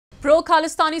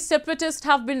Pro-Khalistani separatists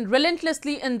have been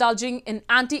relentlessly indulging in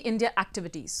anti-India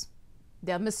activities.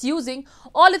 They are misusing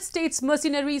all its states'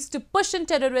 mercenaries to push in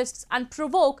terrorists and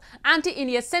provoke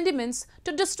anti-India sentiments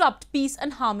to disrupt peace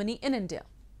and harmony in India.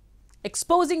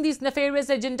 Exposing these nefarious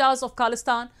agendas of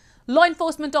Khalistan, law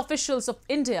enforcement officials of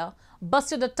India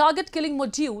busted a target-killing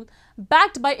module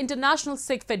backed by International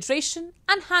Sikh Federation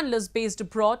and handlers based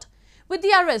abroad with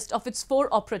the arrest of its 4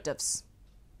 operatives.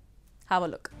 Have a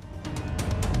look.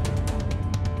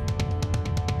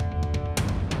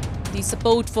 The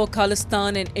support for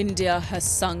Khalistan in India has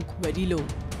sunk very low,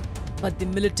 but the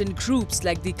militant groups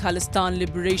like the Khalistan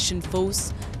Liberation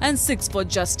Force and Sikhs for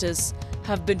Justice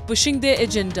have been pushing their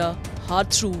agenda hard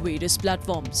through various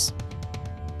platforms.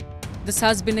 This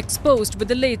has been exposed with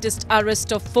the latest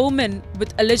arrest of 4 men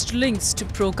with alleged links to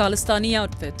pro-Khalistani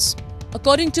outfits.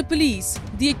 According to police,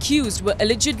 the accused were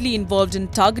allegedly involved in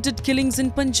targeted killings in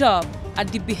Punjab at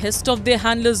the behest of their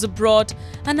handlers abroad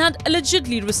and had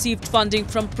allegedly received funding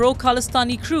from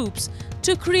pro-Khalistani groups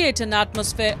to create an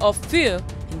atmosphere of fear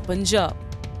in Punjab.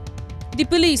 The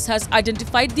police has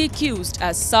identified the accused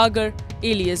as Sagar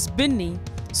alias Binni,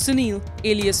 Sunil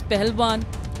alias Pehelwan,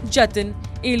 Jatin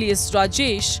alias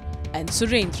Rajesh and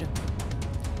Surendra.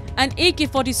 An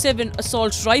AK-47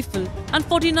 assault rifle and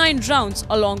 49 rounds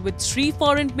along with 3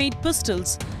 foreign-made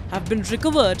pistols have been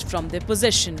recovered from their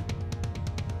possession.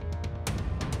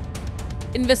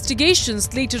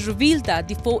 Investigations later revealed that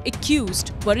the 4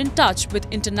 accused were in touch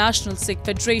with International Sikh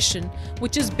Federation,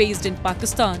 which is based in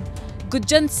Pakistan,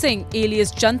 Gurjant Singh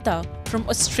alias Janta from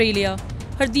Australia,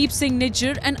 Hardeep Singh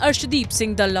Nijjar and Arshdeep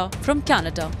Singh Dalla from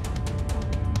Canada.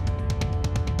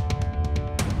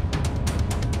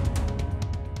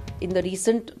 In the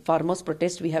recent farmers'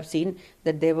 protest, we have seen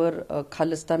that there were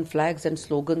Khalistan flags and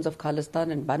slogans of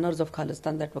Khalistan and banners of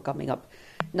Khalistan that were coming up.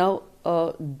 Now,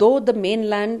 though the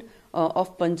mainland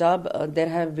of Punjab,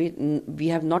 we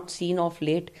have not seen of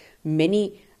late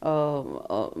many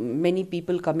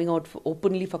people coming out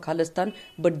openly for Khalistan,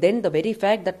 but then the very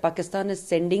fact that Pakistan is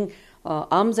sending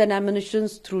arms and ammunition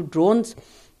through drones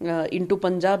into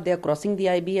Punjab, they are crossing the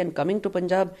IB and coming to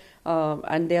Punjab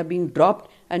and they are being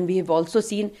dropped. And we have also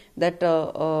seen that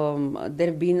there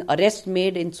have been arrests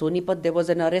made in Sonipat. There was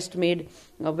an arrest made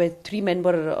where 3 men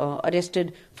were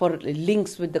arrested for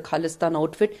links with the Khalistan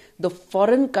outfit. The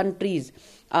foreign countries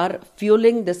are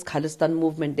fueling this Khalistan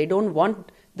movement. They don't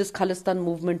want this Khalistan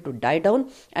movement to die down,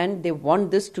 and they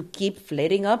want this to keep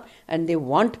flaring up, and they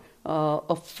want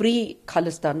a free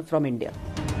Khalistan from India.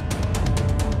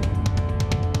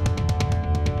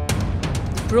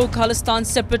 Pro-Khalistan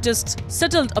separatists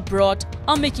settled abroad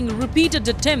are making repeated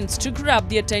attempts to grab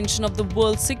the attention of the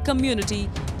world Sikh community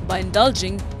by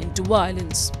indulging into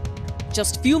violence.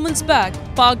 Just few months back,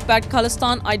 Pak-backed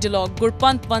Khalistan ideologue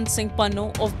Gurpant Singh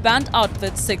Panno of banned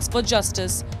outfit Sikhs for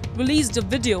Justice released a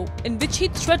video in which he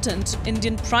threatened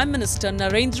Indian Prime Minister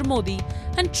Narendra Modi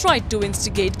and tried to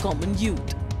instigate common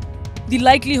youth. The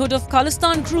likelihood of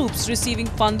Khalistan groups receiving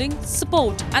funding,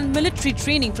 support and military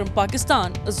training from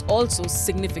Pakistan is also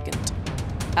significant,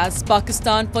 as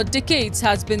Pakistan for decades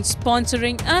has been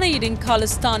sponsoring and aiding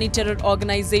Khalistani terror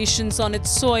organizations on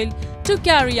its soil to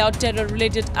carry out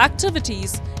terror-related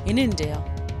activities in India.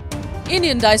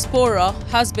 Indian diaspora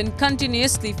has been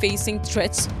continuously facing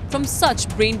threats from such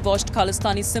brainwashed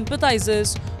Khalistani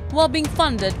sympathizers who are being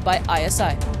funded by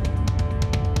ISI.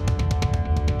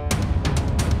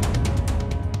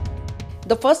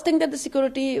 The first thing that the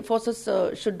security forces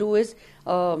should do is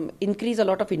increase a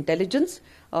lot of intelligence.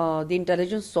 The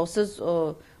intelligence sources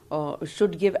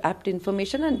should give apt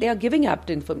information, and they are giving apt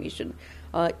information.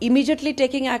 Immediately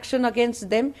taking action against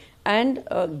them and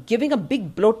giving a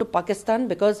big blow to Pakistan,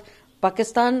 because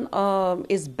Pakistan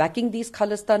is backing these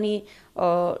Khalistani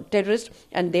terrorists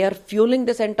and they are fueling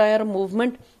this entire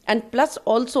movement, and plus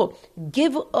also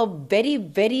give a very,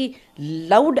 very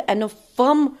loud and a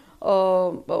firm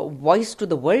voice to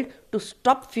the world to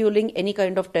stop fueling any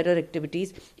kind of terror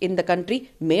activities in the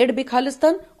country, may it be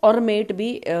Khalistan or may it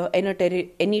be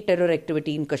any terror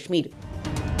activity in Kashmir.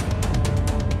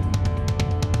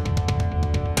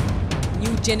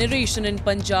 New generation in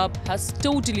Punjab has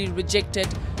totally rejected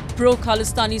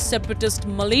pro-Khalistani separatist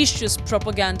malicious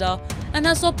propaganda and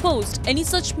has opposed any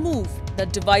such move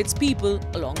that divides people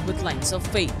along with lines of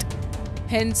faith.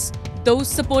 Hence, those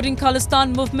supporting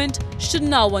Khalistan movement should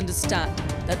now understand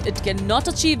that it cannot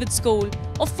achieve its goal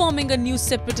of forming a new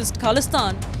separatist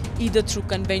Khalistan either through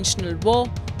conventional war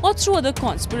or through other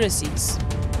conspiracies.